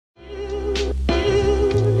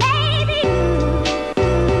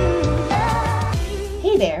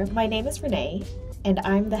there, my name is Renee, and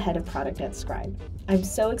I'm the head of product at Scribe. I'm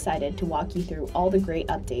so excited to walk you through all the great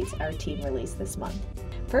updates our team released this month.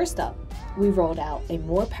 First up, we rolled out a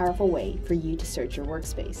more powerful way for you to search your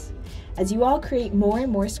workspace. As you all create more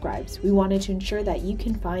and more scribes, we wanted to ensure that you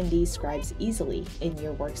can find these scribes easily in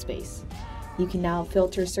your workspace. You can now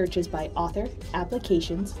filter searches by author,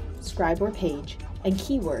 applications, scribe or page, and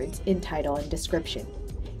keywords in title and description.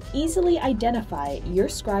 Easily identify your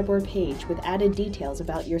scribe or page with added details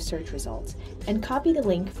about your search results, and copy the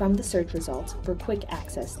link from the search results for quick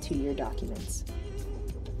access to your documents.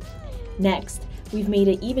 Next, we've made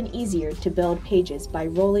it even easier to build pages by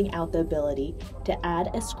rolling out the ability to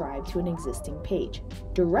add a scribe to an existing page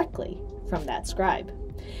directly from that scribe.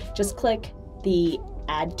 Just click the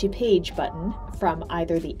Add to Page button from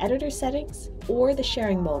either the editor settings or the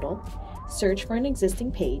sharing modal, search for an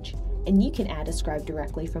existing page, and you can add a scribe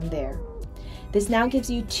directly from there. This now gives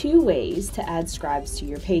you two ways to add scribes to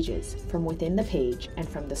your pages, from within the page and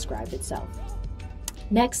from the scribe itself.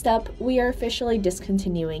 Next up, we are officially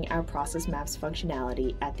discontinuing our process maps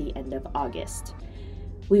functionality at the end of August.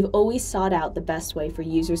 We've always sought out the best way for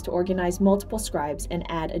users to organize multiple scribes and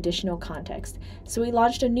add additional context, so we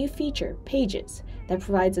launched a new feature, Pages, that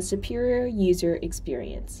provides a superior user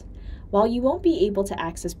experience. While you won't be able to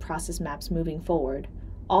access process maps moving forward,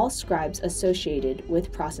 all scribes associated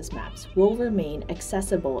with process maps will remain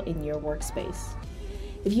accessible in your workspace.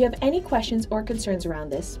 If you have any questions or concerns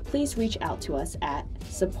around this, please reach out to us at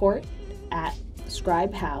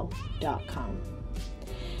support@scribehow.com.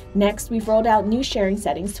 Next, we've rolled out new sharing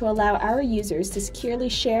settings to allow our users to securely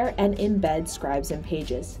share and embed scribes and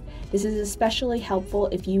pages. This is especially helpful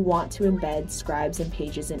if you want to embed scribes and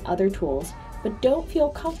pages in other tools, but don't feel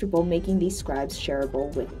comfortable making these scribes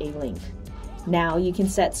shareable with a link. Now you can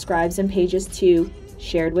set scribes and pages to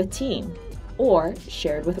shared with team or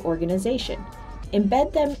shared with organization.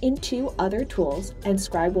 Embed them into other tools, and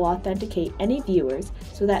Scribe will authenticate any viewers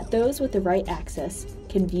so that those with the right access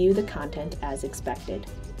can view the content as expected.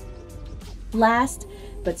 Last,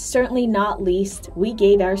 but certainly not least, we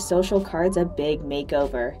gave our social cards a big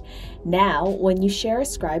makeover. Now, when you share a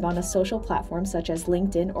scribe on a social platform such as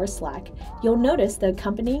LinkedIn or Slack, you'll notice the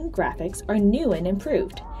accompanying graphics are new and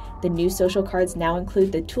improved. The new social cards now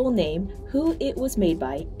include the tool name, who it was made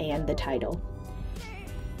by, and the title.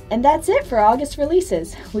 And that's it for August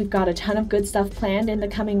releases. We've got a ton of good stuff planned in the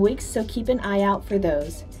coming weeks, so keep an eye out for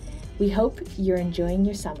those. We hope you're enjoying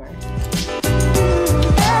your summer.